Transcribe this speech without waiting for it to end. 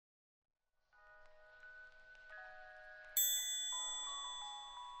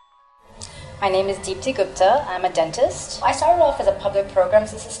My name is Deepti Gupta. I'm a dentist. I started off as a public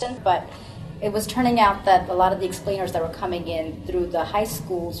programs assistant, but it was turning out that a lot of the explainers that were coming in through the high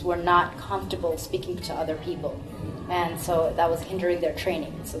schools were not comfortable speaking to other people. And so that was hindering their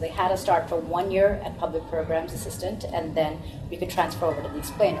training. So they had to start for 1 year at public programs assistant, and then we could transfer over to the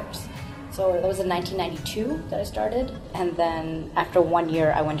explainers. So that was in 1992 that I started. And then after 1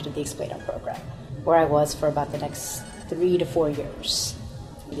 year, I went into the explainer program, where I was for about the next 3 to 4 years.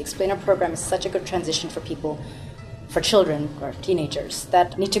 The explainer program is such a good transition for people, for children or teenagers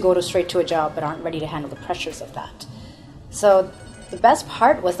that need to go straight to a job but aren't ready to handle the pressures of that. So the best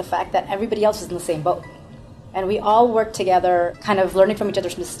part was the fact that everybody else was in the same boat. And we all worked together, kind of learning from each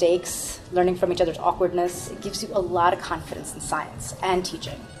other's mistakes, learning from each other's awkwardness. It gives you a lot of confidence in science and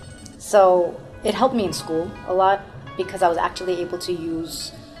teaching. So it helped me in school a lot because I was actually able to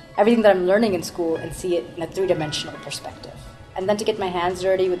use everything that I'm learning in school and see it in a three-dimensional perspective. And then to get my hands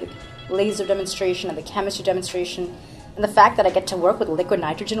dirty with the laser demonstration and the chemistry demonstration, and the fact that I get to work with liquid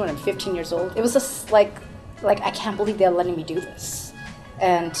nitrogen when I'm 15 years old, it was just like I can't believe they're letting me do this.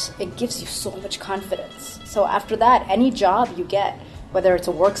 And it gives you so much confidence. So after that, any job you get, whether it's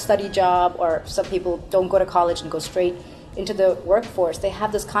a work-study job or some people don't go to college and go straight into the workforce, they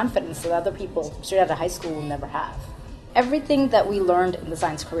have this confidence that other people straight out of high school will never have. Everything that we learned in the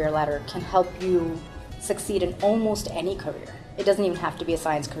Science Career Ladder can help you succeed in almost any career. It doesn't even have to be a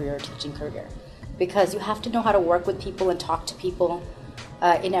science career or teaching career, because you have to know how to work with people and talk to people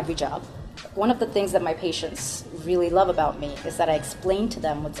in every job. One of the things that my patients really love about me is that I explain to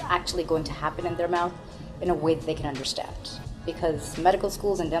them what's actually going to happen in their mouth in a way that they can understand. Because medical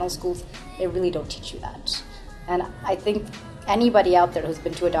schools and dental schools, they really don't teach you that. And I think anybody out there who's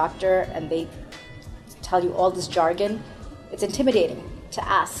been to a doctor and they tell you all this jargon, it's intimidating to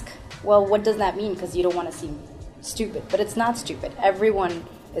ask, well, what does that mean? Because you don't want to seem stupid. But it's not stupid. Everyone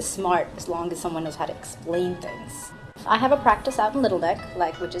is smart as long as someone knows how to explain things. I have a practice out in Little Neck,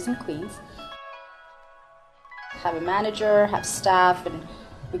 which is in Queens. Have a manager, have staff, and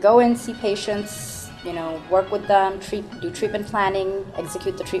we go in, see patients, work with them, do treatment planning,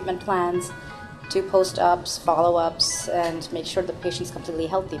 execute the treatment plans, do post-ups, follow-ups, and make sure the patient's completely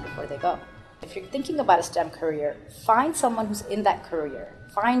healthy before they go. If you're thinking about a STEM career, find someone who's in that career.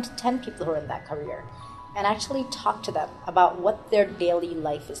 Find 10 people who are in that career and actually talk to them about what their daily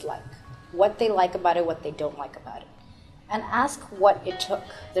life is like, what they like about it, what they don't like about it. And ask what it took.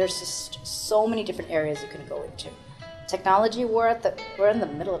 There's just so many different areas you can go into. Technology, we're in the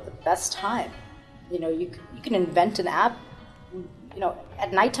middle of the best time. You can invent an app,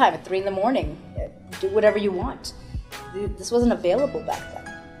 at nighttime at 3 a.m, do whatever you want. This wasn't available back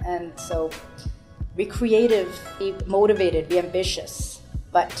then. And so be creative, be motivated, be ambitious,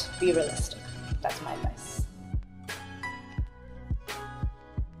 but be realistic. That's my